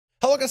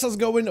Hello guys, how's it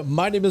going?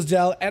 My name is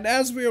Dal, and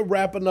as we are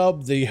wrapping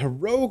up the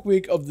heroic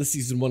week of the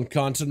Season 1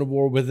 Content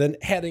War within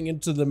heading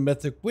into the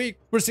Mythic week,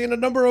 we're seeing a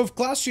number of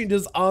class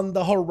changes on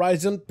the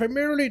horizon,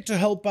 primarily to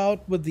help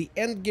out with the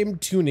endgame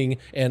tuning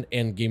and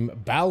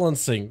endgame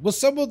balancing, with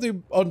some of the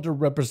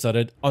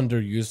underrepresented,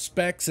 underused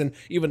specs and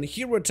even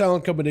hero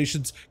talent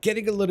combinations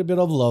getting a little bit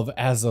of love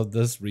as of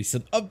this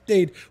recent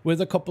update, with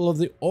a couple of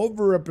the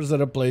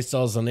overrepresented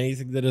playstyles and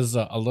anything that is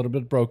a little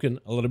bit broken,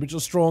 a little bit too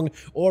strong,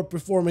 or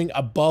performing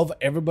above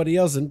everybody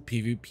else in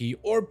PvP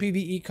or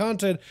PvE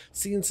content,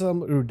 seeing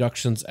some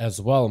reductions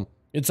as well.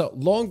 It's a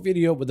long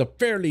video with a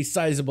fairly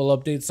sizable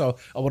update, so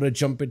I want to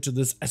jump into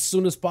this as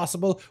soon as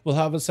possible. We'll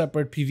have a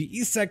separate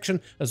PvE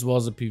section as well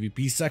as a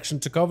PvP section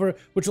to cover,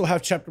 which will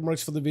have chapter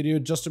marks for the video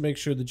just to make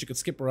sure that you can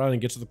skip around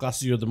and get to the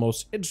classes you're the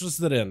most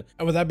interested in.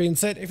 And with that being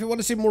said, if you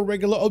want to see more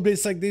regular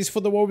updates like these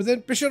for the War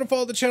Within, be sure to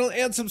follow the channel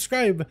and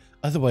subscribe.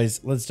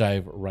 Otherwise, let's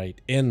dive right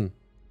in.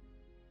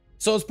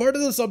 So as part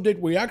of this update,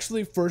 we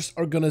actually first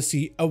are going to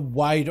see a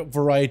wide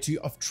variety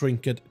of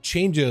trinket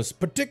changes,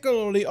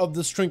 particularly of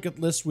this trinket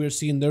list. We're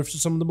seeing nerfs to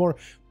some of the more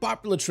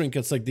popular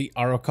trinkets like the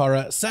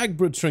Arakara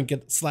Sagbrood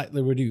trinket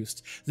slightly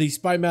reduced, the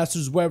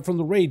Spymaster's Web from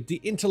the raid, the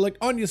Intellect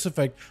Onius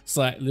effect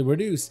slightly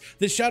reduced,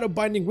 the Shadow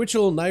Binding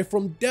Ritual Knife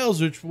from Delves,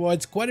 which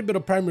provides quite a bit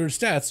of primary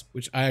stats,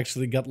 which I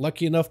actually got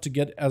lucky enough to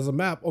get as a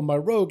map on my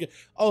rogue,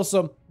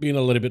 also being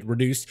a little bit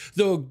reduced,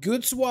 though a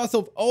good swath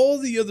of all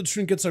the other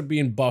trinkets are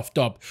being buffed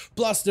up.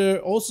 Plus, there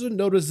also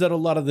noticed that a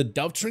lot of the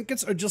Delve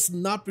trinkets are just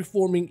not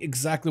performing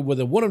exactly where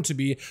they want them to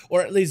be,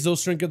 or at least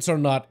those trinkets are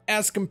not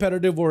as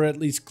competitive, or at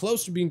least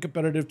close to being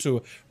competitive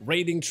to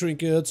raiding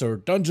trinkets or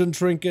dungeon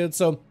trinkets.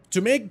 So to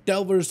make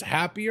delvers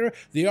happier,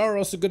 they are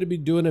also going to be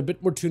doing a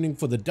bit more tuning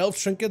for the delve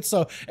trinkets,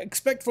 so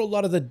expect for a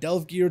lot of the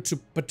delve gear to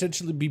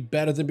potentially be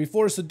better than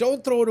before, so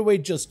don't throw it away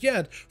just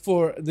yet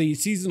for the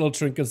seasonal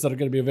trinkets that are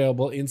going to be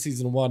available in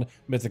Season 1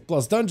 Mythic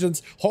Plus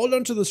Dungeons. Hold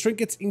on to those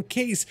trinkets in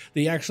case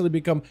they actually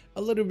become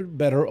a little bit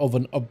better of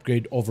an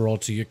upgrade overall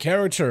to your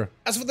character.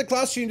 As for the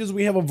class changes,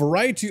 we have a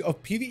variety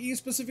of PvE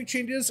specific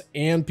changes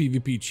and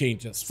PvP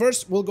changes.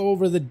 First, we'll go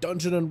over the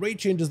dungeon and raid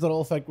changes that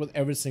will affect with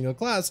every single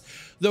class,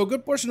 though a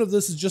good portion of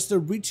this is just a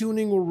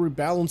retuning or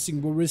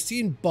rebalancing, where we're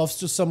seeing buffs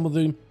to some of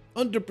the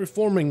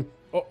underperforming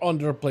or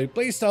underplayed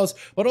playstyles,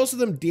 but also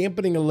them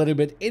dampening a little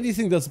bit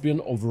anything that's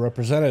been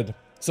overrepresented.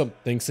 Some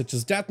things such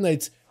as Death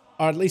Knights,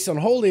 or at least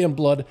Unholy and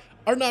Blood,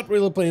 are not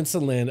really playing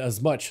Sunland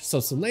as much, so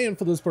Sunland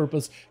for this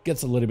purpose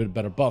gets a little bit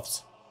better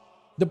buffs.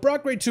 The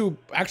proc rate to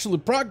actually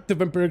proc the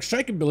Vampiric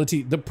Strike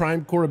ability, the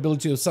prime core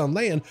ability of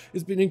Sunland,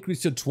 is being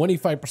increased to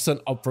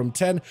 25% up from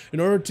 10 in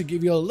order to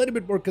give you a little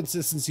bit more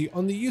consistency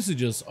on the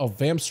usages of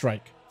Vamp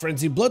Strike.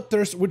 Frenzy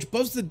Bloodthirst, which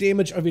buffs the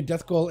damage of your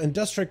Death Coil and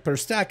Death Strike per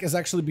stack, is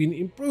actually being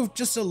improved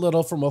just a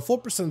little from a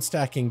 4%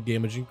 stacking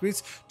damage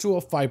increase to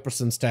a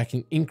 5%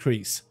 stacking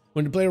increase.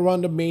 When you play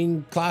around the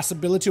main class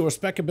ability or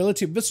spec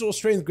ability, Visceral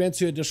Strength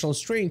grants you additional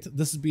strength.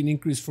 This is being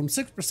increased from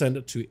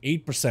 6% to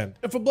 8%.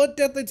 And for Blood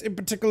Death Knights in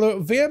particular,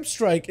 Vamp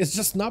Strike is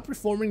just not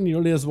performing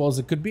nearly as well as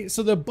it could be,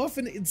 so they're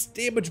buffing its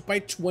damage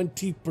by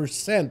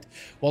 20%,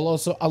 while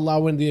also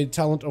allowing the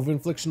talent of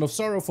Infliction of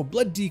Sorrow for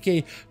Blood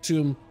DK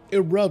to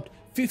erupt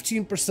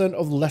 15%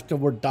 of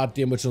leftover dot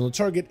damage on the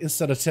target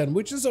instead of 10,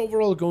 which is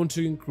overall going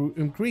to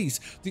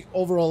increase the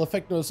overall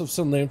effectiveness of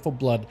Sunland for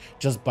Blood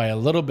just by a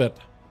little bit.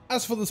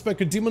 As for the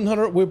spec of Demon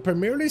Hunter, we're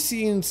primarily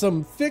seeing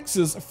some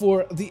fixes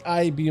for the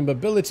I-Beam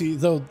ability,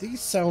 though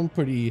these sound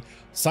pretty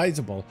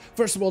sizable.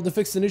 First of all, they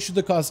fixed an issue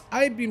that caused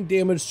I-Beam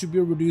damage to be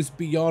reduced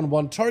beyond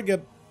one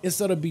target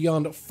instead of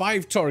beyond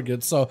 5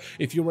 targets. So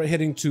if you were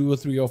hitting 2 or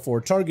 3 or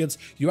 4 targets,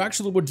 you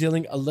actually were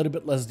dealing a little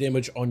bit less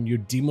damage on your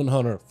Demon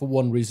Hunter for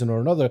one reason or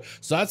another.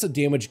 So that's a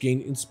damage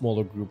gain in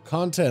smaller group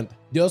content.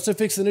 They also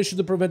fixed an issue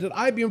that prevented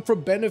I-Beam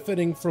from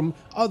benefiting from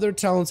other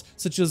talents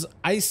such as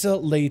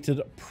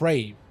Isolated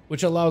Prey,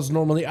 which allows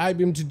normally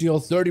I-Beam to deal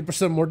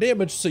 30% more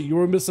damage, so you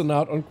were missing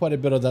out on quite a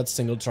bit of that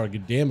single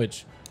target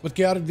damage. With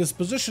Chaotic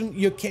Disposition,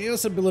 your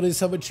Chaos abilities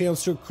have a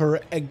chance to occur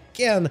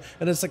again,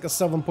 and it's like a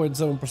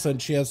 7.7%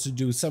 chance to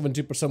do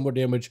 70% more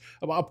damage,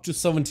 up to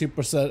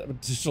 70%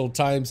 additional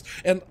times.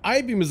 And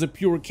I-Beam is a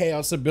pure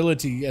Chaos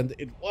ability, and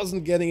it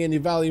wasn't getting any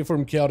value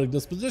from Chaotic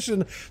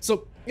Disposition,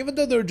 so even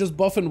though they're just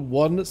buffing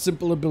one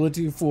simple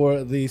ability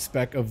for the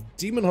spec of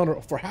Demon Hunter,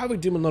 for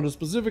having Demon Hunter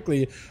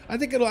specifically, I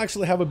think it'll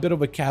actually have a bit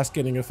of a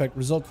cascading effect,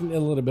 resulting in a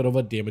little bit of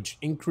a damage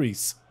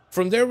increase.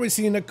 From there, we're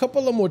seeing a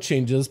couple of more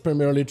changes,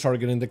 primarily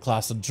targeting the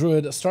class of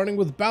Druid, starting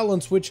with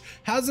Balance, which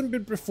hasn't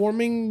been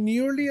performing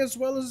nearly as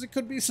well as it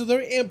could be, so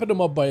they're amping them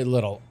up by a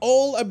little.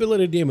 All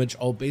ability damage,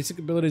 all basic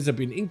abilities have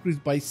been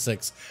increased by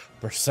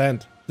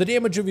 6%. The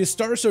damage of your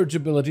Star Surge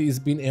ability is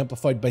being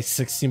amplified by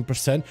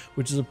 16%,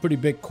 which is a pretty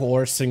big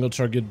core single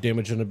target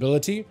damage and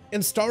ability.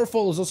 And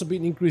Starfall is also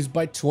being increased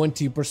by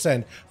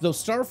 20%, though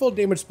Starfall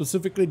damage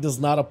specifically does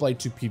not apply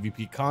to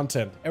PvP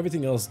content.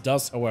 Everything else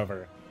does,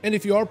 however. And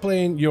if you are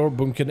playing your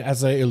Bunkin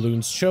as a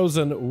Elune's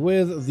Chosen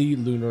with the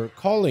Lunar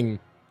Calling,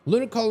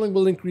 Lunar Calling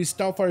will increase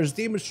Starfire's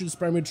damage to its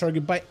primary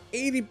target by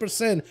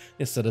 80%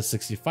 instead of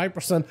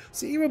 65%,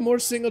 so even more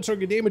single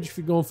target damage if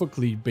you're going for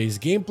cleave-based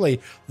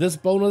gameplay. This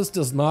bonus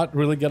does not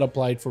really get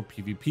applied for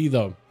PvP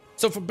though.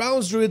 So for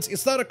balanced druids,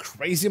 it's not a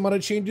crazy amount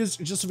of changes,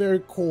 it's just very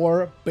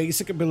core,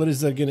 basic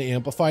abilities that are getting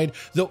amplified,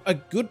 though a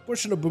good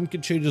portion of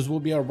Trinket Changes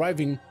will be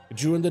arriving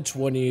during the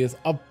 20th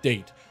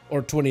update,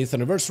 or 20th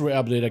anniversary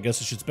update, I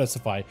guess I should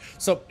specify.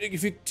 So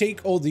if you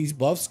take all these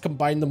buffs,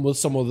 combine them with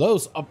some of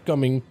those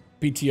upcoming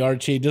PTR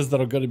changes that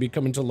are going to be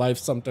coming to life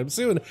sometime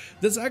soon,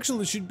 this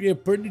actually should be a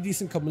pretty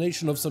decent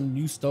combination of some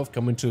new stuff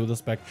coming to the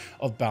spec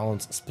of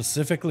balance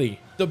specifically.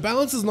 The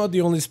balance is not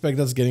the only spec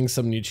that's getting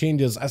some new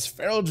changes, as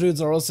feral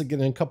druids are also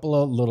getting a couple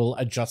of little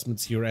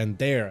adjustments here and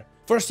there.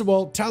 First of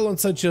all,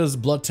 talents such as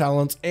blood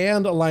talents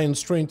and alliance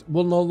strength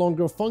will no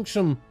longer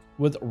function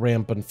with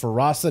rampant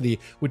ferocity,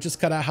 which is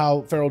kind of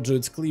how feral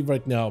druids cleave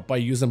right now. By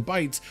using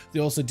bites, they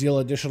also deal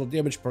additional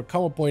damage per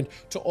combo point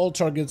to all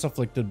targets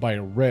afflicted by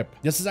a rip.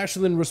 This is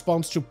actually in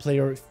response to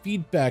player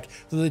feedback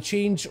that the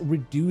change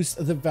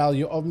reduced the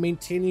value of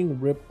maintaining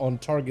rip on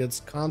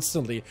targets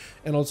constantly,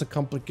 and also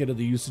complicated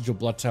the usage of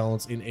blood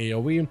talents in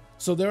AoE.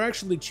 So they're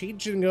actually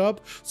changing it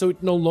up so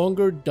it no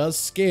longer does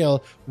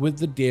scale with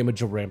the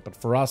damage of rampant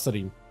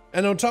ferocity.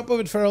 And on top of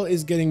it, feral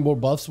is getting more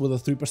buffs with a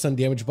 3%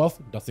 damage buff,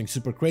 nothing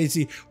super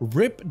crazy.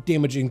 Rip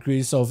damage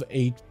increase of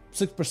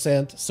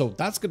 6%, so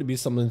that's going to be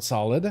something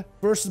solid.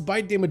 Versus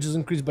bite damage is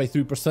increased by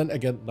 3%,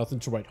 again, nothing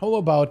to write home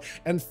about.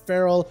 And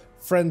feral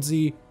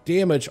frenzy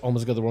damage,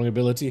 almost got the wrong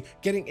ability,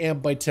 getting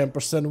amped by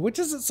 10%, which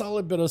is a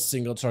solid bit of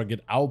single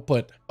target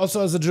output.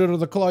 Also, as a Druid of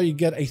the Claw, you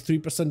get a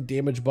 3%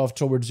 damage buff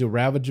towards your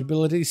Ravage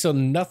ability, so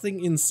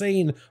nothing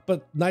insane,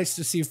 but nice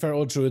to see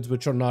feral druids,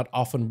 which are not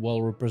often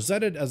well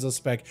represented as a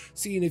spec,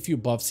 seeing a few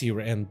buffs here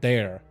and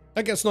there.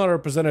 I guess not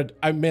represented,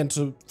 I meant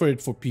for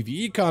it for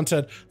PvE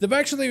content. They've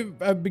actually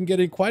been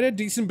getting quite a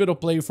decent bit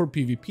of play for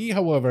PvP,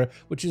 however,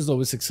 which is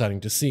always exciting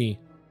to see.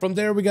 From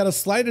there, we got a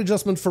slight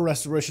adjustment for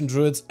Restoration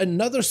Druids,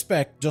 another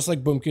spec, just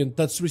like Boomkin,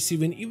 that's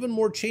receiving even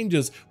more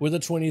changes with the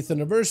 20th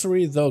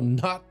anniversary, though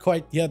not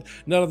quite yet.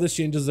 None of these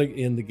changes are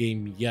in the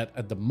game yet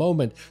at the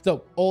moment,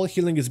 though all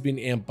healing is being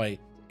amped by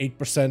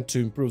 8% to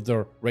improve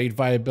their raid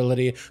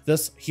viability.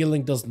 This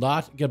healing does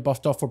not get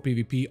buffed off for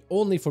PvP,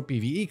 only for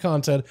PvE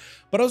content,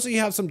 but also you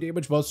have some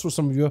damage buffs for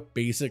some of your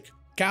basic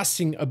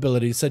casting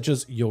abilities, such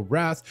as your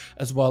Wrath,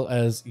 as well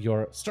as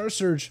your Star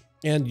Surge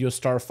and your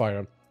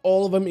Starfire.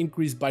 All of them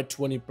increased by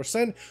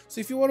 20%, so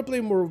if you want to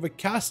play more of a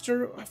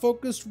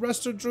caster-focused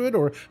Resto Druid,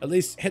 or at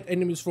least hit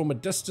enemies from a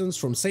distance,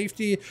 from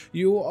safety,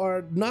 you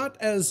are not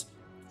as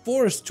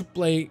forced to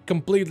play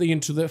completely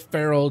into the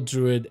feral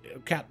druid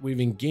cat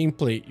weaving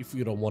gameplay if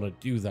you don't want to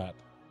do that.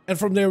 And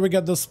from there we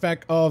got the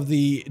spec of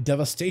the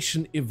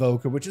Devastation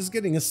Evoker, which is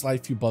getting a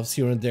slight few buffs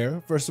here and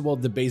there. First of all,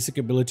 the basic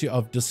ability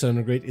of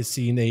Disintegrate is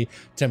seeing a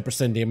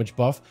 10% damage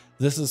buff.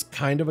 This is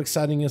kind of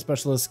exciting,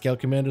 especially as Scale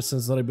Commander,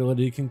 since that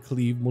ability can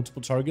cleave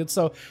multiple targets.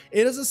 So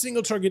it is a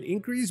single target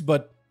increase,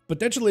 but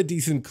potentially a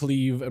decent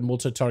cleave and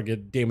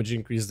multi-target damage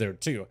increase there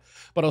too.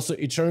 But also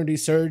Eternity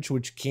Surge,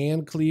 which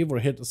can cleave or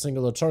hit a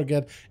singular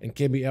target and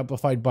can be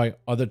amplified by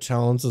other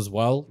talents as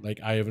well, like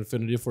Eye of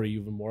Infinity for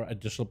even more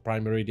additional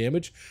primary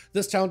damage.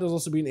 This talent is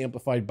also being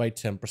amplified by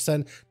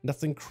 10%,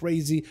 nothing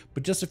crazy,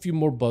 but just a few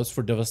more buffs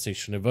for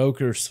Devastation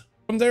Evokers.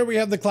 From there, we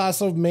have the class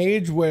of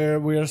Mage, where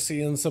we are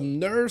seeing some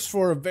nerfs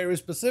for a very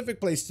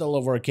specific playstyle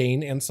of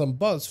Arcane and some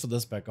buffs for the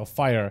spec of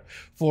Fire.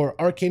 For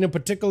Arcane in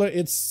particular,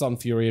 it's Sun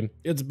Fury.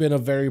 It's been a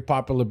very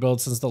popular build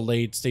since the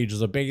late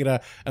stages of beta,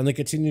 and they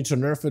continue to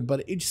nerf it,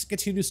 but it just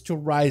continues to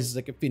rise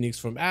like a phoenix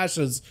from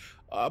ashes.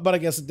 But I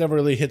guess it never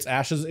really hits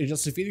ashes, it's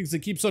just a phoenix that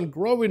keeps on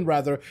growing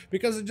rather,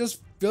 because it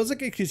just feels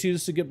like it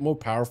continues to get more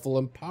powerful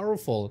and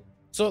powerful.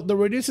 So they're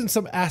reducing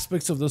some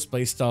aspects of this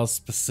playstyle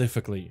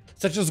specifically,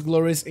 such as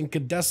Glorious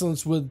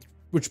Incandescence,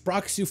 which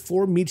procs you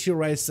 4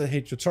 meteorites that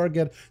hit your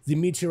target. The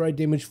meteorite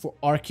damage for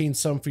Arcane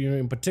Sun Fury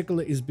in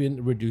particular is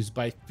being reduced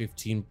by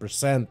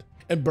 15%.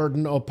 And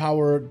Burden of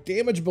Power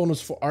damage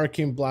bonus for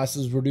Arcane Blast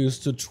is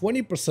reduced to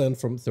 20%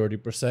 from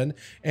 30%,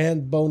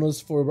 and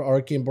bonus for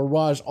Arcane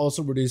Barrage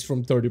also reduced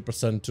from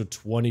 30% to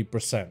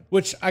 20%,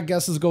 which I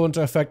guess is going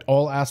to affect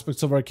all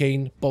aspects of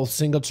Arcane, both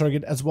single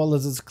target as well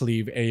as its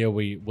cleave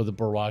AoE with the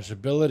Barrage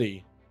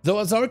ability. Though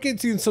as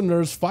Arcane's seen some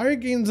nerfs, Fire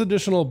gains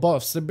additional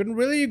buffs. They've been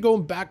really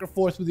going back and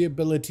forth with the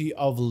ability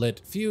of Lit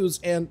Fuse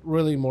and,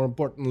 really more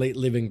importantly,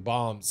 Living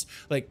Bombs.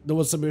 Like, there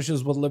was some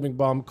issues with Living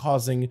Bomb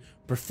causing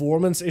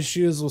performance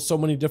issues with so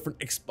many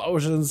different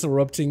explosions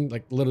erupting,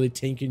 like literally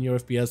tanking your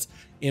FPS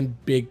in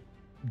big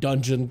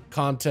dungeon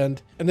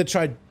content. And they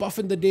tried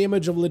buffing the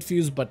damage of Lit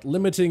Fuse but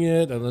limiting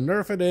it, and then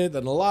nerfing it,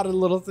 and a lot of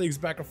little things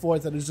back and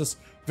forth, and it's just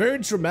very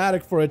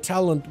dramatic for a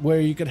talent where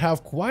you could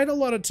have quite a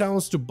lot of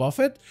talents to buff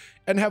it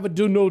and have it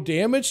do no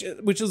damage,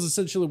 which is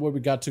essentially where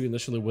we got to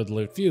initially with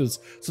Lit Fuse.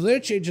 So they're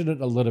changing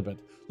it a little bit.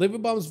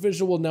 Living Bomb's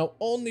visual will now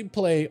only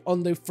play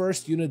on the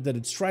first unit that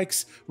it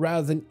strikes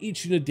rather than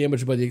each unit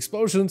damaged by the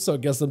explosion, so I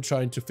guess I'm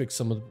trying to fix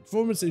some of the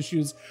performance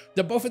issues.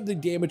 They're buffing the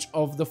damage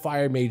of the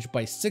Fire Mage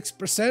by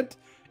 6%,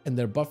 and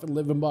they're buffing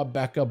Living Mob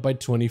back up by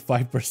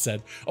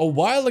 25%. A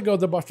while ago,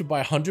 they buffed it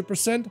by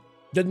 100%,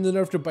 then they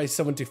nerfed it by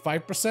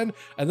 75%,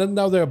 and then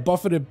now they're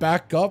buffing it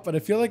back up, and I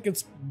feel like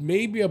it's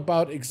maybe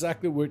about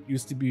exactly where it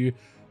used to be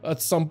at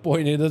some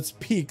point in its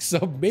peak,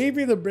 so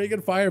maybe they're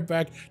bringing fire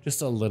back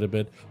just a little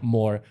bit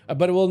more.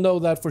 But we'll know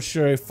that for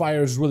sure if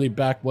fire is really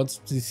back once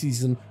the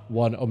Season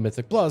 1 of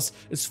Mythic Plus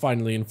is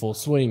finally in full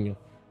swing.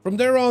 From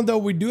there on, though,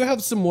 we do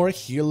have some more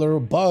healer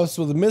buffs,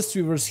 with the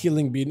Mistweaver's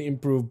healing being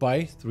improved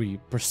by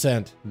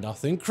 3%.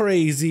 Nothing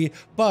crazy,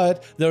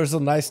 but there's a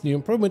nice new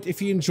improvement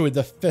if you enjoy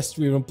the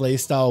Festweaver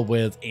playstyle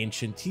with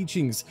Ancient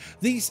Teachings.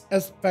 These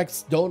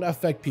aspects don't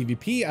affect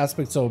PvP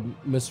aspects of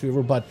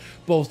Mistweaver, but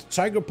both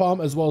Tiger Palm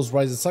as well as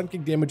Rise of Sun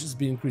Kick damage is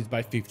being increased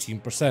by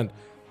 15%.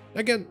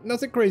 Again,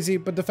 nothing crazy,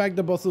 but the fact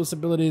that both those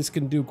abilities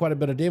can do quite a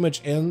bit of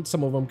damage and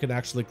some of them can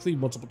actually cleave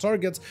multiple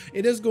targets,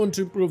 it is going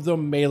to improve the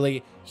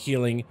melee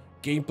healing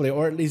gameplay,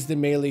 or at least the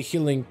melee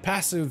healing,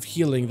 passive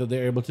healing that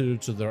they're able to do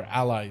to their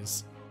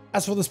allies.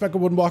 As for the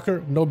Speckled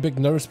Windwalker, no big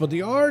nerfs, but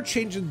they are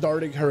changing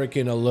Darting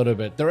Hurricane a little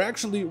bit. They're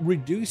actually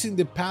reducing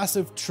the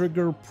passive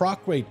trigger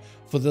proc rate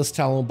for this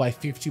talent by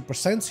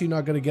 50%, so you're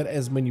not going to get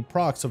as many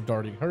procs of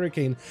Darting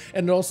Hurricane,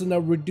 and it also now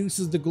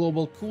reduces the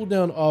global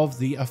cooldown of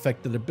the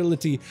affected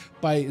ability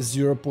by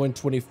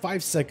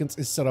 0.25 seconds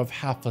instead of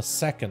half a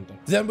second.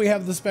 Then we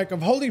have the spec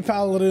of Holy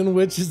Paladin,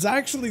 which is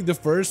actually the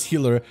first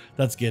healer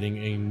that's getting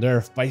a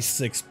nerf by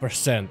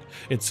 6%.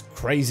 It's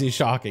crazy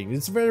shocking.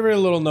 It's a very, very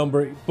little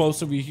number.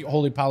 Most of you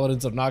Holy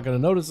Paladins are not going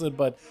to notice it,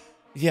 but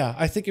yeah,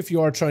 I think if you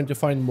are trying to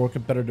find more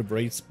competitive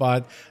raid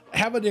spot,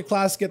 having your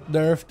class get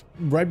nerfed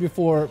right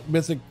before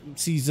Mythic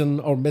season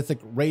or Mythic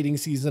raiding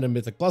season and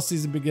Mythic Plus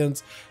season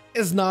begins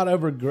is not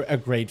ever a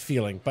great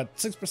feeling, but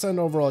 6%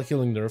 overall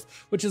healing nerf,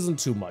 which isn't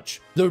too much.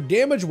 Though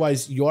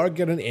damage-wise, you are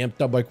getting amped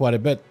up by quite a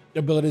bit.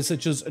 Abilities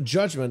such as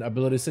Judgment,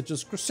 abilities such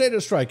as Crusader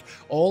Strike,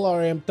 all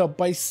are amped up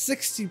by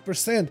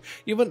 60%.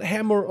 Even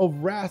Hammer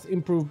of Wrath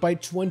improved by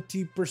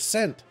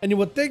 20%. And you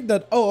would think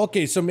that, oh,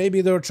 okay, so maybe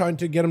they're trying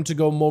to get him to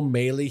go more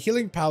melee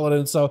healing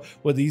Paladin, so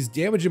with these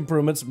damage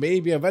improvements,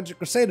 maybe Avenger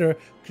Crusader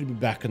could be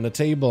back on the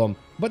table.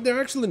 But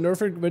they're actually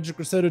nerfing Avenger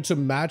Crusader to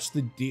match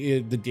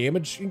the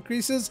damage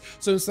increases,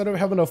 so instead of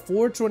having a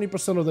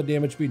 420% of the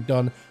damage being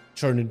done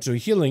turned into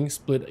healing,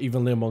 split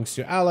evenly amongst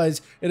your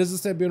allies, it is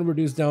instead being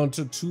reduced down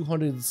to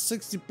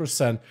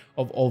 260%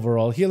 of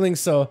overall healing,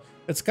 so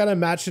it's kind of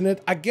matching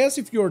it. I guess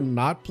if you're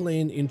not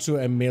playing into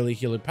a melee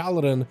healer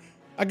Paladin,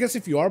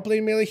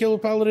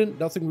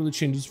 nothing really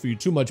changes for you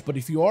too much, but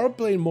if you are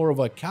playing more of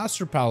a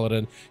caster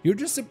Paladin, you're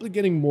just simply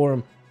getting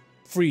more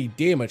free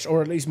damage,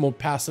 or at least more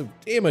passive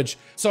damage,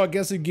 so I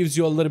guess it gives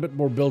you a little bit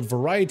more build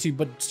variety,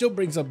 but still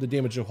brings up the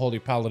damage of Holy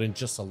Paladin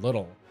just a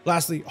little.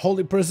 Lastly,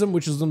 Holy Prism,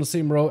 which is on the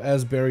same row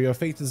as Barrier of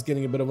Faith, is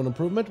getting a bit of an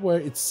improvement where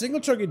its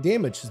single target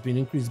damage has been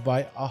increased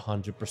by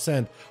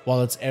 100%,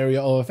 while its area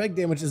of effect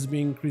damage is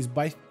being increased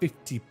by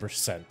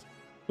 50%.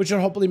 Which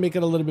will hopefully make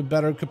it a little bit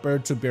better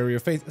compared to Barrier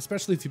of Faith,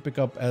 especially if you pick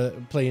up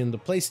playing the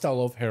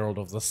playstyle of Herald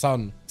of the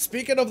Sun.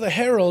 Speaking of the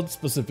Herald,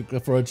 specifically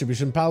for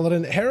Retribution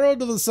Paladin,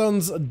 Herald of the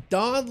Sun's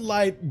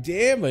Dawnlight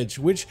damage,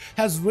 which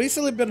has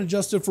recently been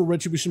adjusted for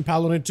Retribution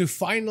Paladin to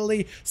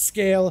finally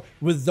scale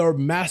with their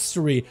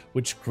mastery,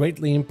 which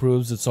greatly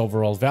improves its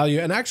overall value.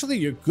 And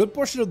actually, a good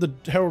portion of the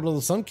Herald of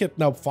the Sun kit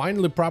now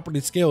finally properly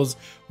scales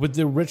with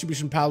the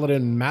Retribution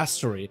Paladin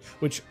mastery,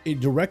 which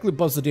it directly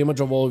buffs the damage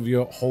of all of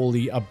your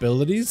holy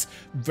abilities.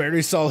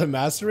 Very solid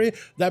mastery.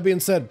 That being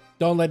said,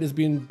 Dawnlight is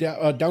being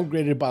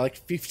downgraded by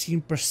like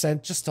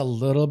 15%, just a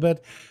little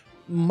bit.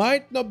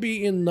 Might not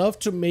be enough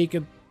to make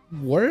it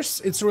worse.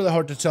 It's really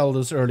hard to tell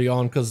this early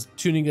on because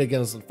tuning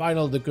against the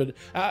final, they could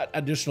add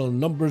additional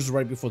numbers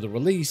right before the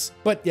release.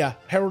 But yeah,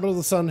 Herald of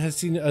the Sun has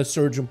seen a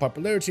surge in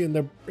popularity and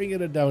they're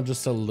bringing it down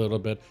just a little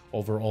bit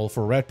overall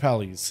for Red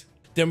Pallies.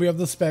 Then we have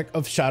the spec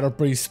of Shadow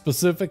Priest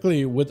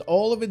specifically, with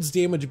all of its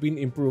damage being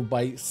improved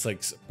by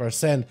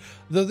 6%,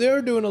 though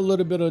they're doing a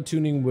little bit of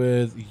tuning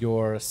with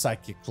your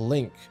Psychic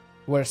Link,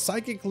 where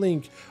Psychic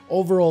Link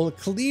overall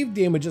cleave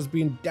damage has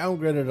been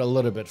downgraded a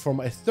little bit from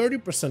a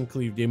 30%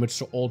 cleave damage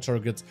to all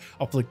targets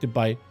afflicted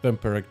by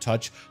Vampiric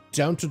Touch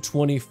down to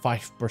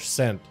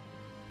 25%.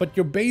 But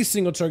your base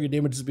single target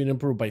damage has been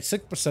improved by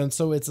 6%,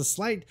 so it's a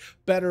slight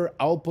better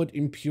output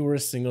in pure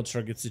single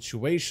target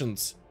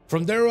situations.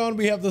 From there on,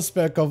 we have the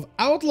spec of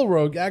Outlaw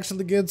Rogue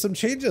actually getting some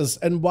changes,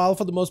 and while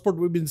for the most part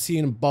we've been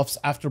seeing buffs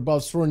after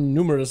buffs for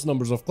numerous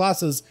numbers of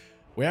classes,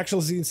 we're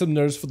actually seeing some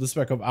nerfs for the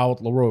spec of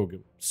Outlaw Rogue,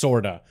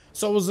 sorta.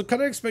 So I was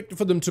kind of expecting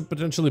for them to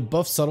potentially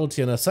buff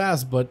Subtlety and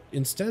Assass, but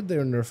instead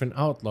they're nerfing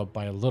Outlaw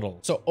by a little.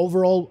 So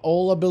overall,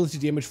 all ability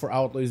damage for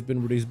Outlaw has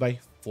been reduced by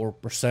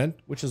 4%,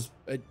 which is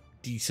a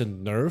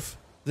decent nerf.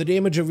 The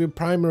damage of your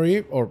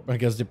primary, or I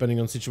guess depending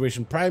on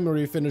situation,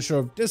 primary finisher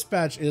of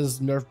Dispatch is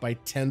nerfed by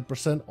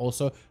 10%,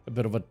 also a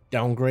bit of a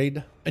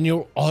downgrade. And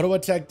your auto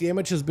attack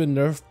damage has been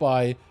nerfed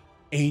by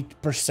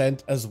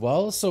 8% as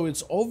well, so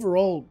it's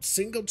overall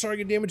single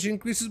target damage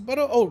increases, but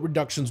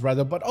reductions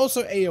rather, but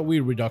also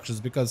AoE reductions,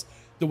 because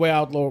the way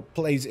Outlaw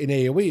plays in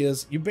AoE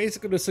is you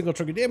basically do single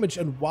target damage,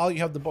 and while you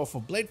have the buff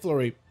of Blade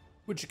Flurry,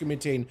 which you can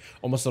maintain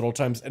almost at all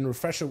times and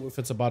refresh it if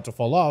it's about to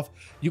fall off.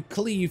 You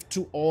cleave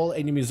to all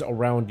enemies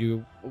around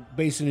you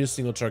based on your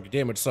single target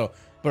damage. So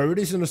by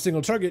reducing a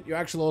single target, you're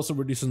actually also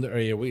reducing the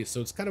AoE,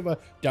 so it's kind of a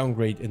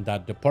downgrade in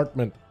that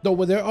department. Though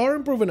where there are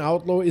improving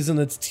Outlaw is in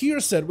its tier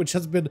set, which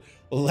has been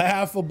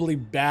laughably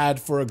bad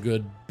for a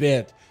good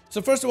bit.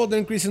 So first of all, they're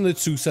increasing the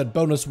 2-set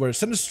bonus where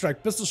Sinister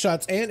Strike, Pistol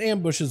Shots, and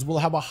Ambushes will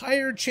have a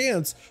higher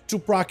chance to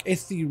proc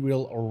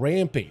Ethereal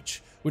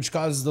Rampage, which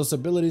causes those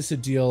abilities to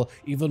deal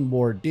even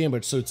more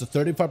damage. So it's a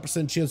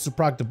 35% chance to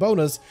proc the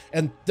bonus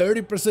and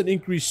 30%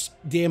 increased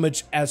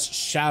damage as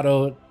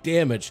shadow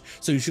damage.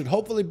 So you should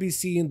hopefully be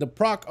seeing the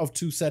proc of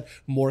 2-set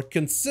more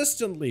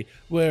consistently,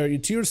 where your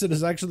tier set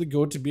is actually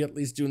going to be at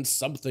least doing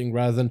something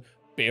rather than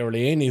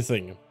barely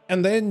anything.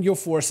 And then your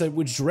 4-set,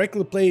 which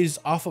directly plays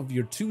off of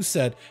your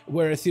 2-set,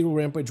 where Ethereal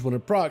Rampage, when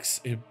it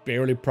procs, it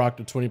barely procced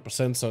at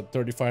 20%, so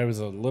 35 is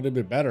a little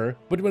bit better.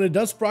 But when it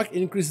does proc,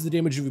 it increases the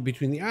damage of it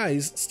between the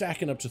eyes,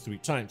 stacking up to 3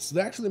 times. So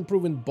they're actually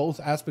improving both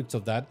aspects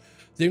of that.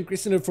 They're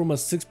increasing it from a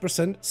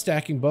 6%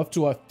 stacking buff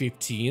to a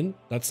 15.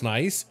 That's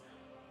nice.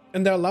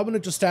 And they're allowing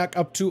it to stack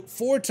up to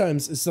 4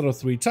 times instead of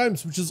 3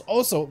 times, which is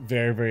also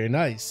very, very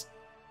nice.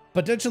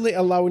 Potentially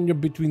allowing your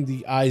between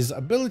the eyes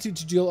ability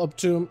to deal up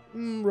to,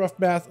 rough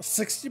math,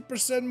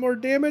 60% more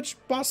damage,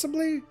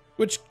 possibly?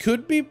 Which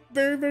could be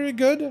very, very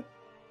good.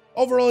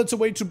 Overall, it's a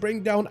way to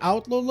bring down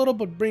Outlaw a little,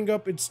 but bring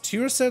up its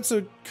tier set, so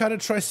it kind of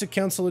tries to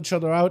cancel each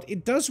other out.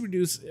 It does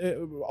reduce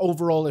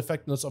overall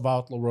effectiveness of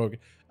Outlaw Rogue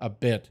a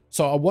bit.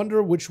 So I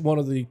wonder which one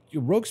of the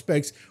Rogue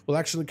specs will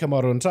actually come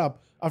out on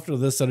top after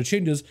this set of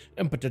changes,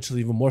 and potentially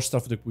even more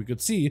stuff that we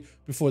could see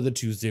before the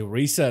Tuesday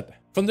reset.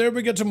 From there,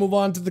 we get to move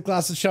on to the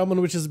class of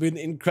Shaman, which has been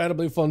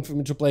incredibly fun for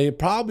me to play.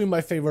 Probably my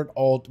favorite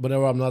alt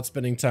whenever I'm not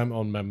spending time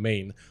on my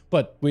main.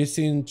 But we've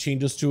seen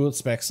changes to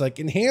specs like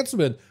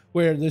Enhancement,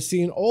 where they're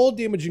seeing all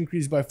damage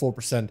increase by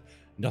 4%.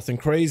 Nothing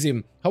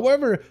crazy.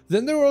 However,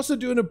 then they're also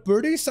doing a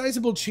pretty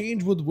sizable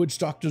change with Witch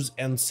Doctor's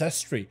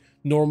Ancestry.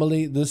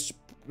 Normally, this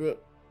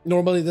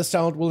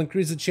talent will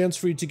increase the chance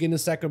for you to gain a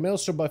stack of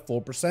Maelstrom by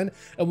 4%,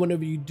 and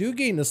whenever you do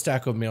gain a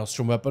stack of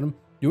Maelstrom weapon,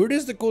 you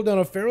reduce the cooldown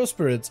of Feral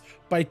Spirits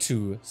by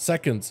 2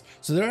 seconds.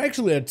 So they're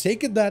actually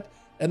taking that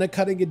and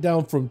cutting it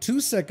down from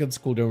 2 seconds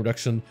cooldown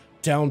reduction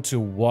down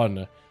to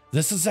 1.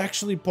 This is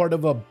actually part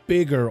of a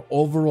bigger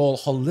overall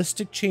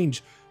holistic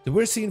change that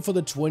we're seeing for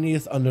the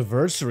 20th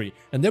anniversary,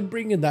 and they're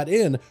bringing that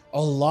in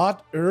a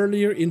lot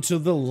earlier into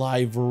the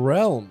live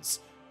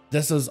realms.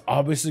 This is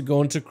obviously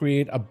going to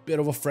create a bit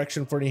of a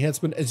friction for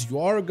enhancement, as you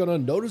are going to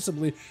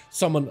noticeably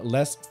summon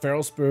less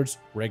Feral Spirits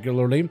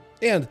regularly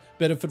and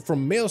benefit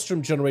from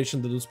Maelstrom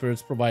generation that the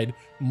spirits provide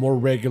more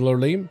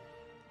regularly.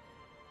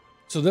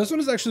 So this one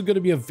is actually going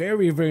to be a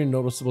very, very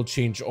noticeable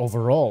change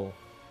overall.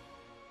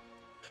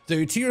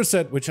 The tier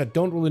set, which I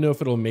don't really know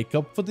if it'll make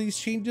up for these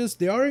changes,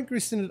 they are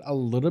increasing it a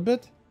little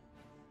bit.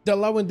 They're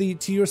allowing the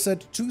tier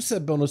set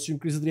 2-set bonus to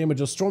increase the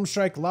damage of Storm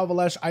Strike, Lava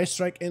Lash, Ice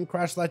Strike, and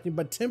Crash Lightning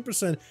by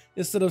 10%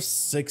 instead of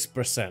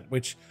 6%,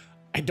 which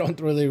I don't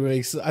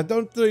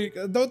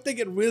think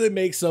it really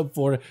makes up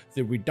for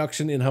the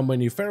reduction in how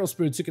many Feral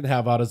Spirits you can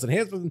have out as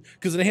Enhancement,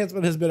 because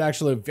Enhancement has been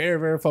actually a very,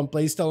 very fun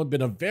playstyle and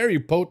been a very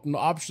potent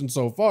option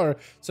so far,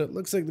 so it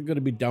looks like they're going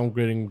to be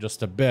downgrading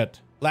just a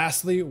bit.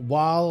 Lastly,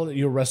 while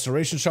your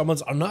Restoration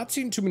Shamans are not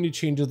seeing too many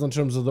changes in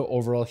terms of the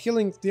overall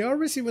healing, they are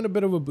receiving a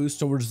bit of a boost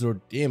towards their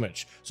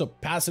damage. So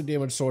passive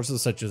damage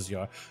sources such as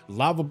your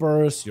Lava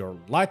Burst, your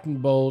Lightning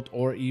Bolt,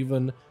 or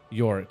even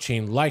your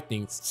Chain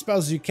Lightning,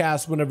 spells you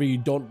cast whenever you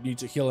don't need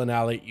to heal an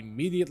ally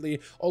immediately,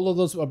 all of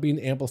those are being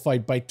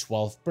amplified by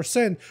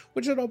 12%,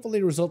 which would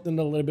hopefully result in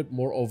a little bit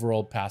more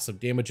overall passive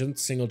damage and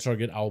single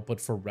target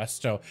output for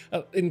Resto,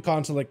 in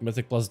content like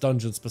Mythic Plus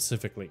Dungeon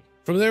specifically.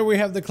 From there, we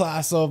have the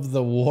class of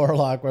the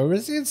Warlock, where we're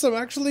seeing some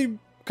actually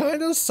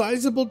kind of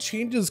sizable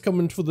changes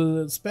coming for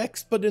the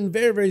specs, but in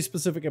very, very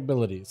specific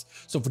abilities.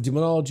 So for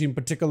Demonology in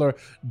particular,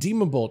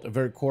 Demon Bolt, a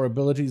very core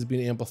ability, is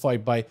being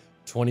amplified by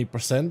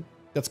 20%.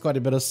 That's quite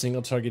a bit of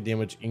single target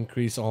damage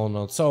increase all on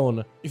its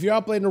own. If you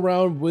are playing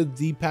around with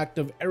the Pact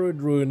of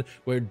Arid Ruin,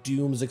 where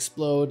dooms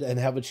explode and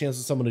have a chance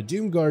to summon a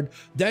Doom Guard,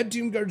 that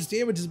Doom Guard's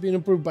damage is being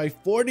improved by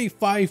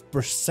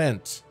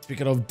 45%.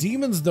 Speaking of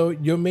demons though,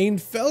 your main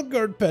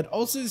Felguard pet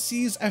also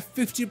sees a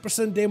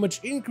 50% damage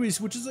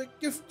increase, which is a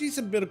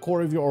decent bit of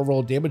core of your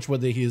overall damage,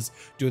 whether he's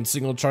doing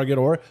single target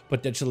or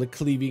potentially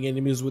cleaving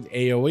enemies with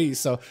AoE.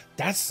 So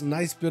that's a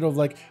nice bit of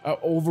like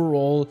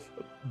overall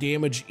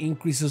damage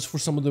increases for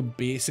some of the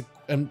basic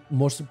and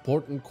most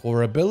important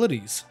core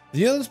abilities.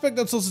 The other spec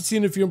that's also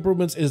seen a few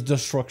improvements is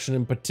Destruction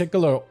in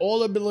particular.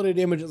 All ability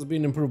damage is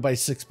being improved by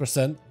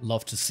 6%.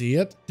 Love to see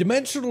it.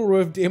 Dimensional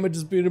Rift damage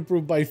is being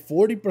improved by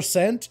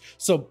 40%.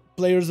 So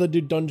players that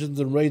do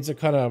dungeons and raids are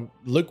kind of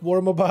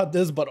lukewarm about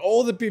this, but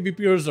all the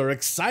PvPers are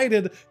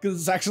excited because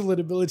it's actually an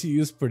ability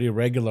used pretty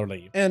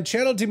regularly. And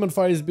Channel Demon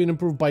Fire is being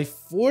improved by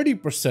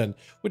 40%,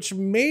 which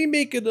may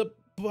make it a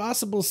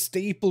possible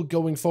staple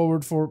going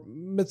forward for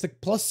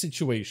Mythic Plus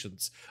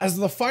situations. As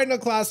the final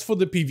class for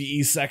the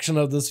PvE section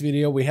of this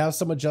video, we have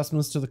some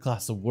adjustments to the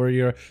class of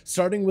Warrior,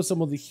 starting with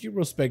some of the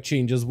hero spec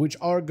changes which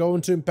are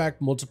going to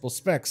impact multiple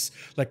specs,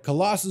 like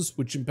Colossus,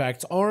 which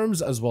impacts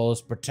arms as well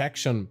as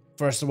protection.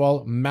 First of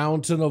all,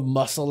 Mountain of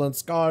Muscle and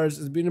Scars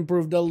has been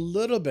improved a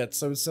little bit,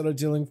 so instead of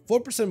dealing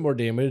 4% more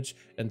damage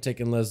and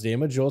taking less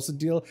damage, you also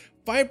deal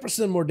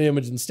 5% more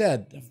damage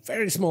instead. A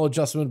very small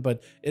adjustment,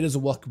 but it is a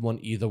welcome one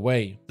either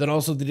way. Then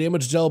also the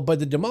damage dealt by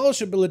the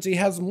Demolish ability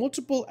has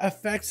multiple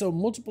effects or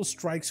multiple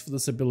strikes for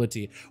this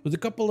ability, with a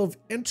couple of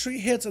entry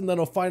hits and then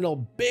a final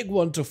big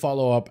one to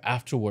follow up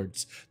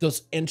afterwards.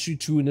 Those entry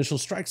to initial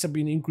strikes have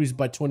been increased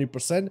by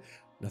 20%.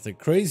 Nothing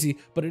crazy,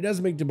 but it does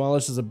make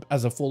Demolish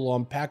as a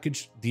full-on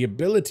package, the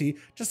ability,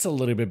 just a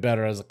little bit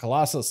better as a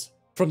Colossus.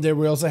 From there,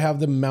 we also have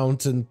the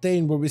Mountain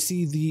Thane, where we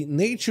see the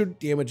nature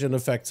damage and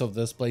effects of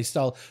this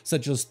playstyle,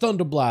 such as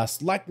Thunder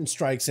Blast, Lightning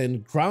Strikes,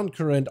 and Ground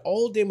Current,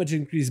 all damage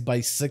increased by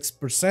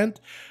 6%.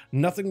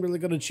 Nothing really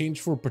going to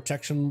change for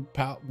protection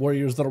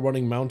warriors that are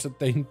running Mountain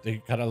Thane.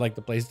 They kind of like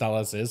the playstyle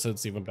as is, so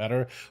it's even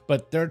better.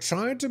 But they're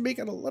trying to make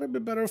it a little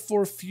bit better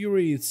for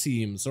Fury, it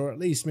seems, or at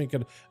least make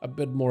it a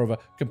bit more of a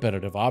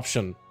competitive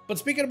option. But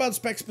speaking about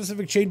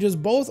spec-specific changes,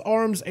 both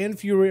Arms and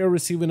Fury are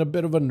receiving a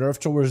bit of a nerf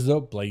towards the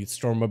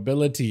Bladestorm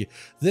ability.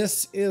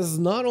 This is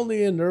not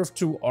only a nerf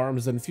to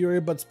Arms and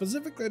Fury, but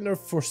specifically a nerf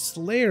for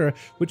Slayer,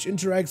 which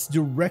interacts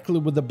directly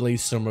with the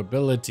Bladestorm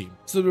ability.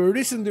 So they're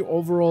reducing the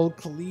overall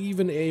cleave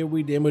and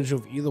AoE damage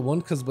of either one,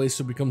 because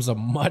Bladestorm becomes a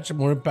much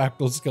more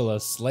impactful skill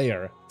as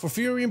Slayer. For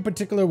Fury in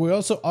particular, we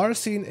also are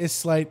seeing a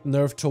slight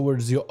nerf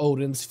towards the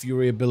Odin's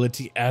Fury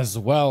ability as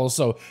well,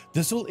 so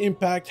this will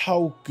impact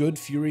how good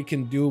Fury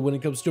can do when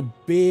it comes to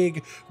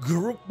big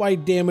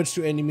group-wide damage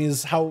to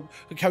enemies, how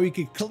you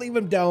can cleave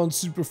them down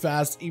super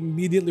fast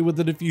immediately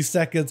within a few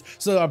seconds.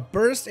 So a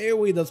burst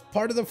AoE that's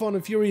part of the fun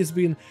of Fury is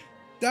being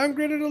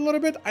downgraded a little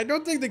bit. I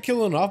don't think they're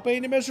killing off by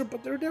any measure,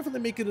 but they're definitely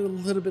making it a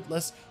little bit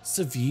less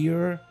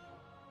severe.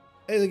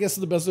 I guess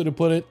the best way to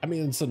put it, I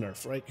mean, it's a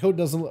nerf, right?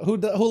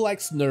 Who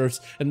likes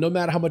nerfs? And no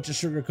matter how much is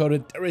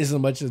sugar-coated, there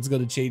isn't much that's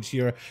going to change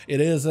here. It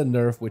is a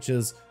nerf, which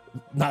is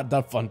not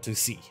that fun to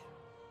see.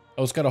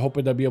 I was kind of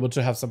hoping to be able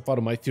to have some fun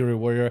with my Fury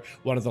Warrior,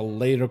 one of the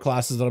later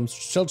classes that I'm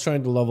still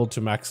trying to level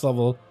to max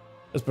level,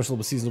 especially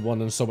with Season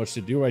 1 and so much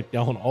to do right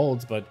now on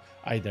Alts, but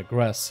I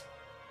digress.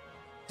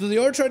 So they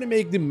are trying to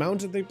make the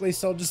Mountain Thane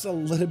playstyle just a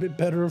little bit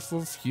better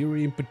for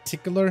Fury in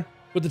particular.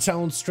 With the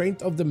challenge,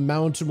 Strength of the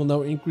Mountain will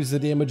now increase the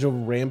damage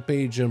of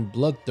Rampage and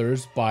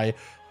Bloodthirst by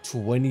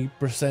 20%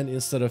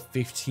 instead of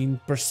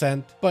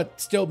 15%.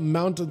 But still,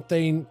 Mountain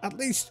Thane, at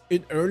least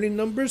in early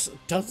numbers,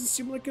 doesn't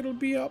seem like it'll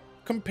be a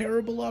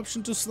comparable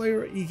option to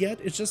Slayer yet.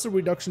 It's just a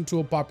reduction to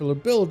a popular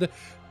build,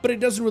 but it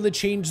doesn't really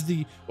change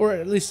the, or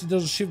at least it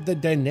doesn't shift the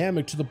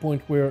dynamic to the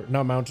point where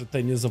now Mountain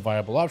Thane is a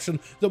viable option.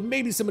 Though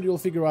maybe somebody will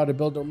figure out a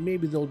build, or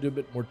maybe they'll do a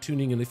bit more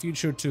tuning in the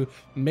future to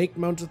make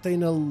Mountain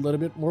Thane a little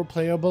bit more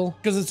playable,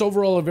 because it's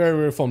overall a very,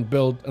 very fun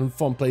build and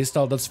fun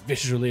playstyle that's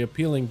visually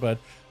appealing, but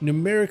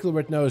numerically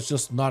right now it's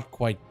just not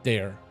quite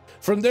there.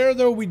 From there,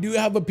 though, we do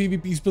have a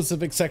PvP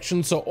specific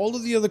section, so all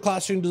of the other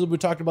class changes that we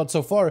talked about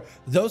so far,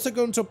 those are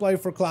going to apply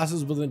for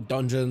classes within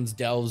dungeons,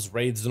 delves,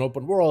 raids, and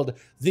open world.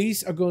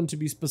 These are going to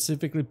be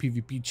specifically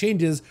PvP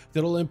changes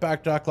that will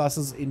impact our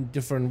classes in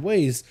different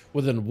ways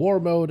within war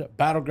mode,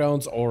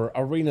 battlegrounds, or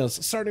arenas,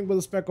 starting with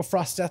the spec of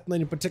Frost Death Knight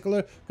in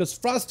particular, because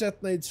Frost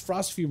Death Knight's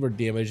Frost Fever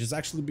damage is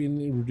actually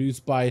being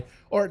reduced by,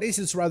 or at least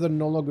it's rather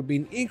no longer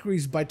being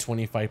increased by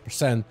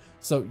 25%.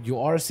 So you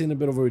are seeing a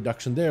bit of a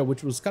reduction there,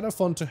 which was kind of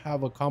fun to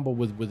have a combo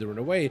with Wither in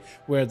a way,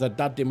 where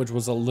that damage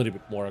was a little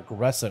bit more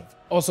aggressive.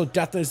 Also,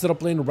 Death Knights that are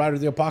playing Rider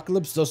of the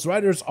Apocalypse, those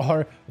riders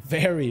are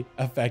very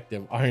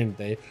effective, aren't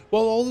they?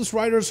 Well, all this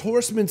Rider's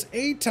Horseman's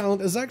A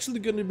talent is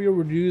actually going to be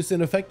reduced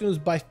in effectiveness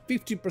by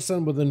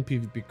 50% within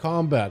PvP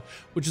combat,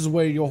 which is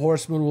where your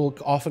Horsemen will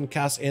often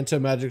cast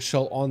Anti-Magic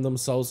Shell on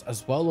themselves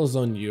as well as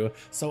on you,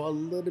 so a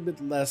little bit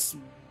less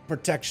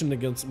protection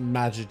against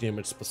magic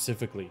damage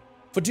specifically.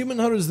 For Demon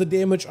Hunters, the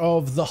damage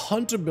of the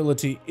Hunt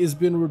ability is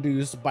being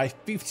reduced by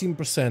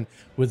 15%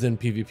 within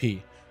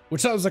PvP,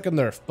 which sounds like a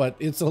nerf, but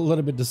it's a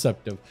little bit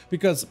deceptive,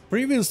 because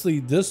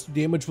previously this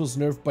damage was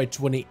nerfed by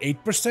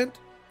 28%,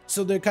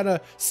 so they're kind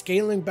of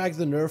scaling back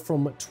the nerf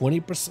from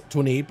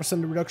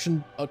 28%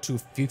 reduction up to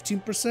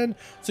 15%,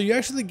 so you're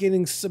actually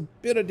getting a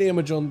bit of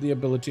damage on the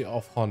ability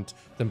of Hunt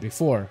than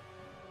before.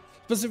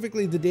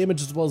 Specifically, the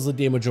damage as well as the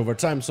damage over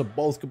time, so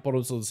both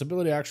components of this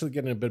ability are actually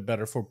getting a bit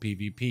better for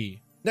PvP.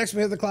 Next,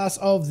 we have the class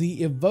of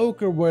the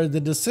Evoker, where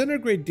the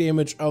disintegrate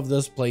damage of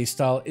this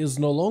playstyle is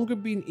no longer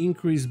being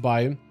increased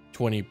by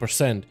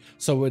 20%.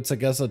 So it's, I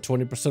guess, a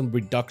 20%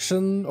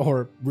 reduction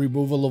or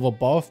removal of a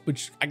buff,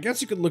 which I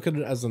guess you could look at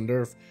it as a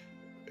nerf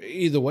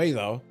either way,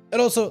 though.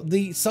 And also,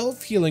 the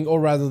self-healing, or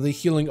rather the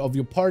healing of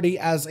your party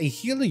as a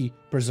Healy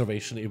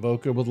Preservation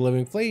Evoker with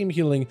Living Flame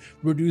healing,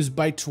 reduced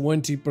by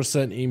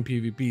 20% in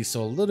PvP.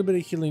 So a little bit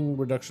of healing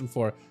reduction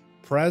for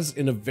Prez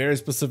in a very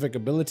specific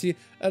ability,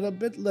 and a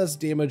bit less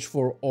damage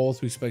for all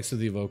 3 specs of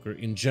the Evoker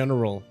in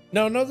general.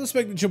 Now, another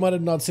spec that you might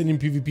have not seen in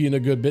PvP in a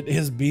good bit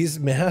is Beast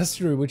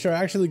Mastery, which are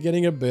actually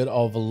getting a bit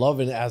of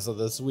loving as of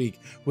this week,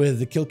 with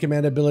the kill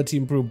command ability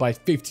improved by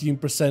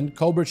 15%,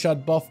 Cobra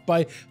Shot buffed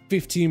by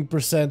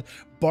 15%,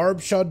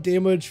 Barb Shot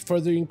damage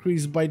further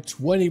increased by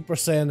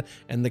 20%,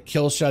 and the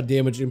kill shot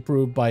damage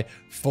improved by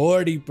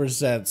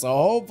 40%. So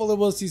hopefully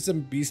we'll see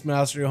some Beast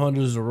Mastery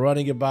hunters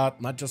running about,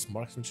 not just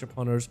marksmanship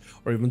hunters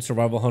or even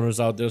survival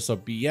hunters out there. So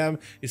BM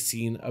is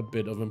seeing a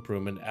bit of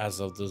improvement as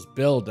of this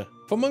build.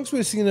 For monks,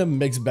 we've seen a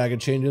mixed bag of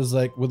changes,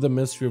 like with the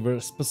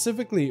Mistweaver,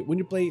 specifically when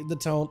you play the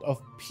talent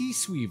of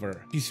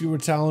Peaceweaver.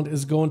 Peaceweaver talent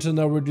is going to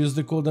now reduce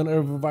the cooldown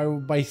of revival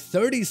by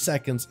 30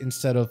 seconds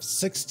instead of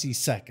 60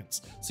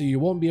 seconds, so you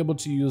won't be able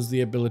to use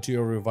the ability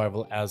of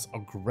revival as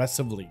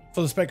aggressively.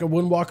 For the spec of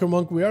Windwalker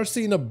Monk, we are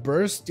seeing a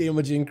burst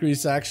damage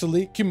increase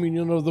actually,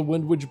 Communion of the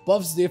Wind, which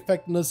buffs the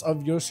effectiveness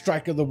of your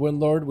Strike of the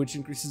Windlord, which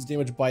increases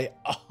damage by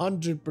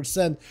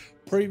 100%.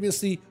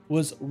 Previously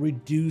was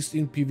reduced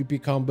in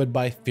PvP combat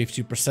by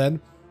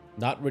 50%,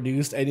 not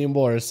reduced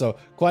anymore, so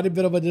quite a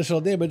bit of additional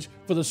damage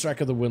for the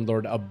Strike of the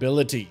Windlord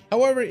ability.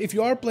 However, if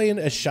you are playing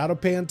a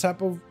Shadowpan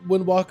type of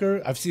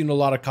Windwalker, I've seen a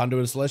lot of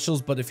Conduit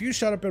Celestials, but a few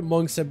Shadowpan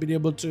monks have been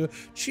able to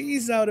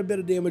cheese out a bit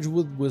of damage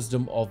with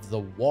Wisdom of the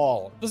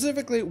Wall.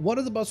 Specifically, one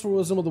of the buffs for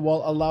Wisdom of the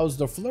Wall allows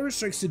the Flurry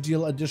Strikes to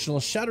deal additional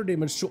shadow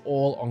damage to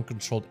all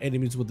uncontrolled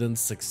enemies within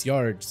 6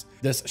 yards.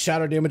 This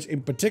shadow damage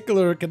in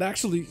particular can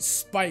actually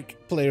spike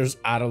players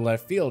out of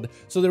left field,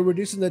 so they're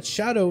reducing that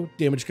shadow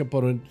damage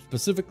component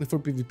specifically for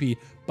PvP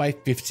by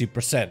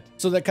 50%.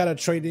 So they're kind of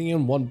trading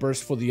in one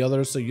burst for the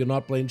other, so you're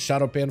not playing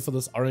Shadowpan for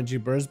this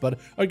RNG burst, but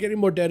are getting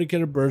more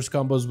dedicated burst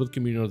combos with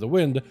Communion of the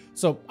Wind.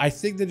 So I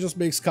think that just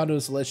makes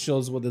Conduit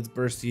Celestials with its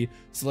bursty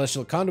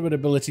Celestial Conduit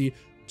ability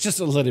just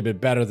a little bit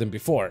better than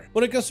before.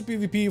 When it comes to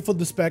PvP, for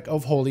the spec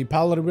of Holy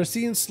Paladin, we're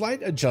seeing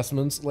slight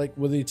adjustments, like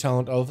with the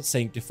talent of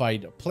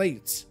Sanctified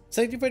Plates.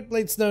 Sanctified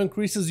Plates now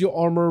increases your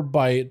armor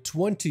by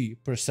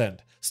 20%,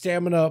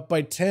 stamina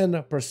by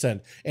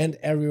 10%, and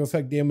area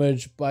effect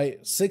damage by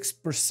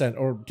 6%,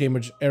 or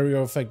area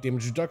effect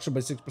damage reduction by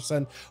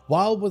 6%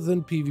 while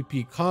within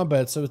PvP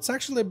combat, so it's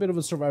actually a bit of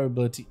a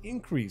survivability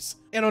increase.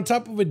 And on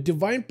top of it,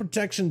 Divine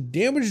Protection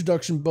damage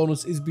reduction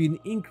bonus is being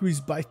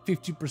increased by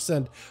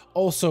 50%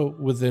 also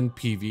within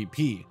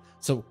PvP.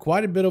 So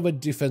quite a bit of a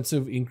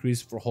defensive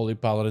increase for Holy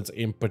Paladins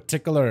in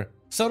particular.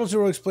 Subtlety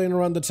will explain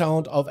around the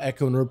talent of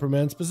Echo and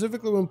Reprimand,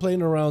 specifically when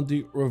playing around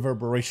the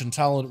Reverberation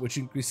talent, which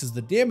increases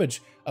the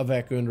damage of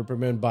Echo and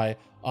Reprimand by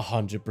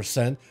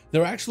 100%.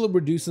 They're actually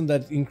reducing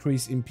that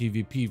increase in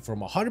PvP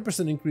from a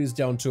 100% increase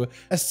down to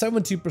a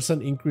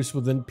 70% increase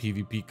within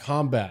PvP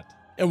combat.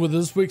 And with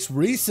this week's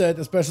reset,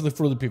 especially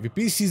for the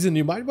PvP season,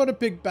 you might want to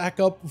pick back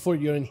up for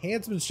your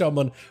enhancement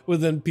Shaman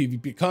within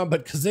PvP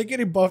combat, because they're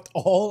getting buffed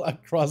all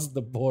across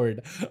the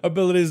board.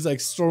 Abilities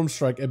like Storm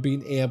Strike are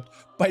being amped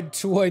by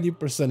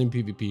 20% in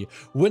PvP.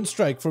 Wind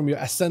Strike from your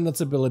Ascendance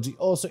ability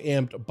also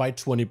amped by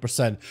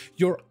 20%.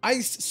 Your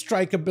Ice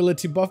Strike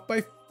ability buffed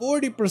by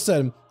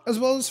 40%. As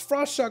well as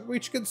Frost Shock,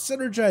 which can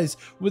synergize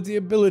with the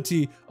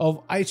ability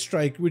of Ice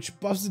Strike, which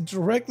buffs it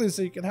directly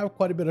so you can have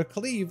quite a bit of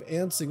cleave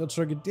and single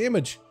target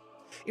damage.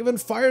 Even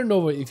Fire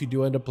Nova, if you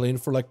do end up playing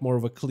for like more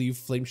of a cleave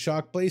Flame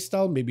Shock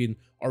playstyle, maybe in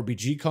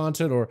RBG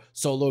content or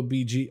solo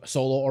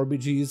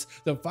RBGs,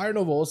 then Fire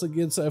Nova also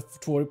gets a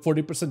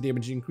 40%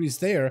 damage increase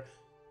there.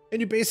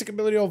 And your basic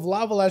ability of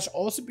Lava Lash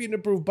also being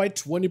improved by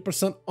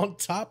 20% on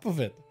top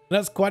of it. And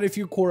that's quite a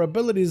few core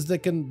abilities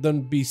that can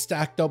then be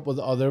stacked up with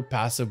other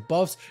passive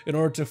buffs in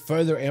order to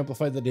further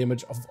amplify the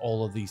damage of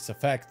all of these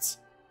effects.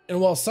 And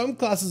while some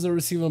classes are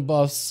receiving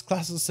buffs,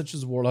 classes such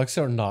as Warlocks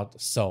are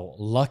not so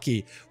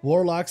lucky.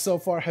 Warlocks so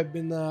far have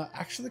been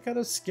actually kind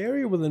of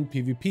scary within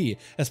PvP,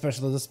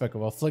 especially the spec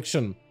of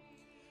Affliction.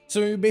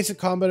 So your basic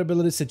combat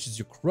abilities such as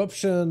your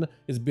Corruption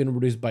is being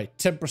reduced by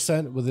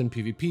 10% within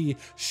PvP.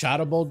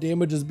 Shadow Ball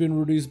damage has been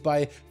reduced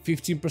by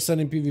 15%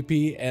 in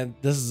PvP, and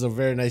this is a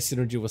very nice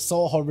synergy with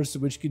Soul Harvester,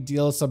 which can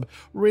deal some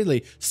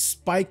really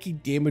spiky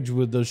damage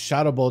with those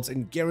Shadow Bolts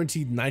and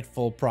guaranteed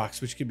Nightfall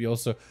procs, which can be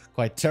also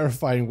quite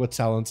terrifying with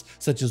talents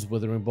such as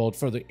Withering Bolt,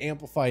 further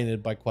amplifying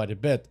it by quite a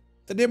bit.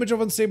 The damage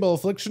of Unstable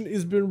Affliction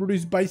is being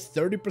reduced by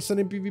 30%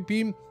 in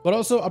PvP, but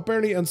also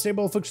apparently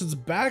Unstable Affliction's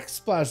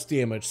backsplash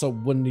damage, so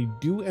when you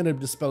do end up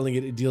dispelling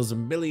it, it deals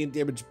 1,000,000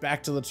 damage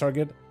back to the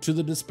target, to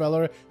the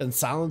dispeller, and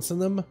silencing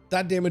them.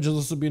 That damage is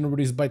also being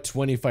reduced by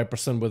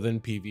 25% within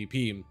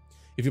PvP.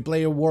 If you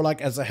play a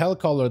Warlock as a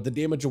Hellcaller, the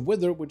damage of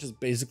Wither, which is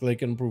basically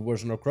like an improved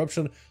version of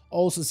Corruption,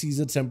 also sees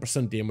a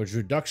 10% damage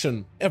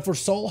reduction. And for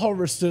Soul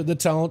Harvester, the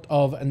talent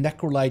of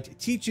Necrolite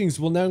Teachings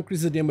will now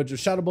increase the damage of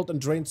Shadowbolt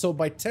and Drain Soul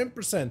by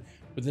 10%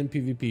 within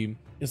PvP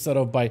instead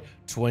of by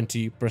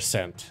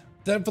 20%.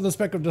 Then for the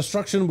spec of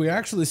Destruction, we're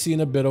actually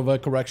seeing a bit of a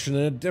correction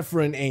in a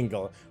different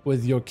angle,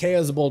 with your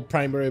Chaos Bolt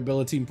primary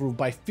ability improved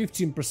by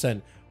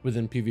 15%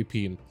 within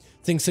PvP.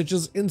 Things such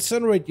as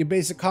Incinerate, your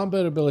basic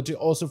combat ability,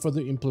 also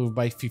further improved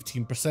by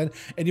 15%,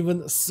 and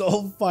even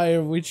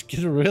Soulfire, which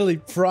can really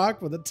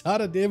proc with a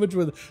ton of damage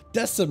with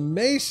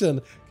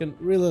Decimation, can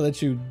really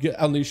let you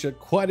unleash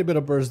quite a bit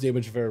of burst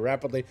damage very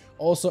rapidly.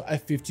 Also a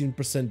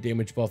 15%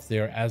 damage buff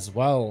there as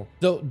well.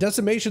 Though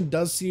Decimation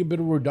does see a bit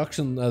of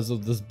reduction as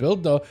of this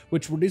build though,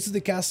 which reduces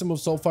the casting of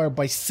Soulfire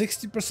by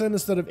 60%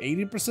 instead of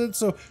 80%,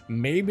 so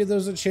maybe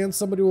there's a chance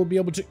somebody will be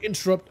able to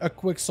interrupt a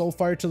quick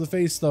Soulfire to the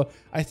face, though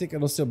I think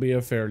it'll still be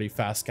a fairly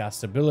fast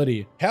cast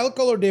ability.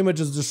 Hellcaller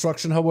damage's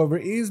destruction, however,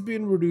 is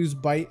being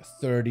reduced by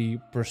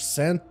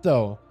 30%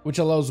 though, which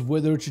allows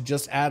Wither to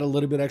just add a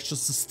little bit extra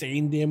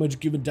sustained damage,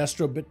 giving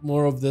Destro a bit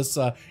more of this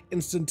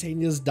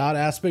instantaneous dot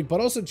aspect,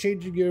 but also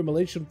changing your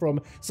immolation from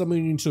something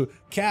you need to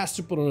cast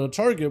to put on a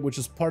target, which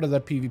is part of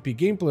that PvP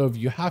gameplay of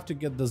you have to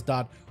get this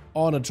dot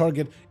on a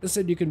target.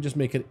 Instead, you can just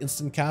make an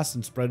instant cast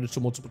and spread it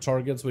to multiple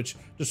targets, which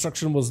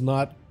destruction was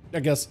not, I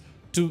guess,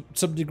 to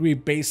some degree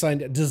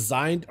baseline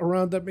designed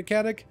around that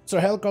mechanic. So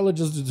Hellcaller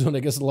just doing, I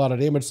guess, a lot of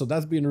damage, so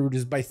that's being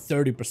reduced by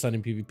 30%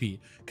 in PvP.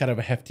 Kind of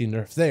a hefty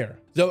nerf there.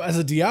 Though as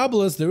a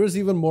Diabolist, there is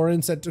even more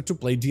incentive to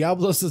play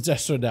Diabolist as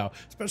Destro now,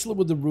 especially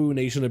with the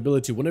Ruination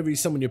ability. Whenever you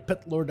summon your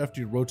Pet Lord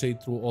after you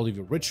rotate through all of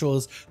your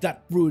rituals,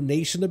 that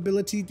Ruination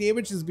ability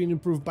damage is being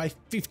improved by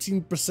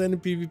 15% in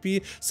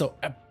PvP, so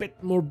a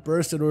bit more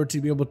burst in order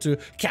to be able to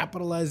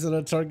capitalize on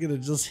a target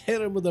and just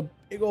hit him with a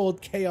big old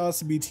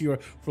Chaos Meteor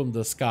from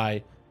the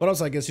sky. But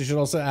also, I guess you should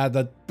also add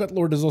that Pet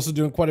Lord is also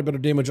doing quite a bit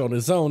of damage on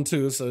his own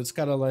too, so it's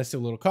kind of a nice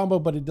little combo,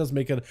 but it does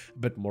make it a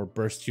bit more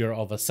burstier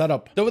of a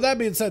setup. Though with that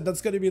being said,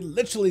 that's going to be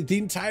literally the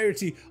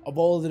entirety of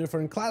all the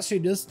different class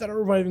changes that are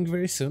arriving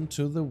very soon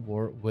to the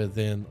War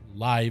Within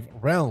live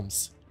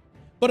realms.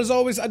 But as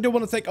always, I do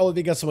want to thank all of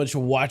you guys so much for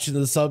watching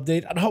this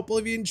update, and I hope all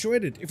of you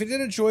enjoyed it. If you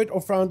did enjoy it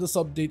or found this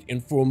update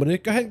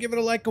informative, go ahead and give it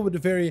a like. I would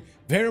very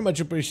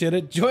much appreciate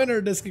it. Join our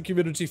Discord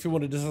community if you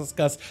want to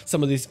discuss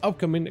some of these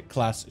upcoming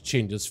class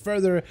changes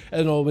further.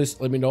 And always,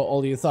 let me know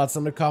all your thoughts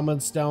in the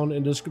comments down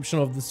in the description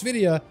of this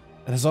video.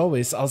 And as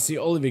always, I'll see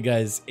all of you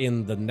guys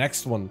in the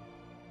next one.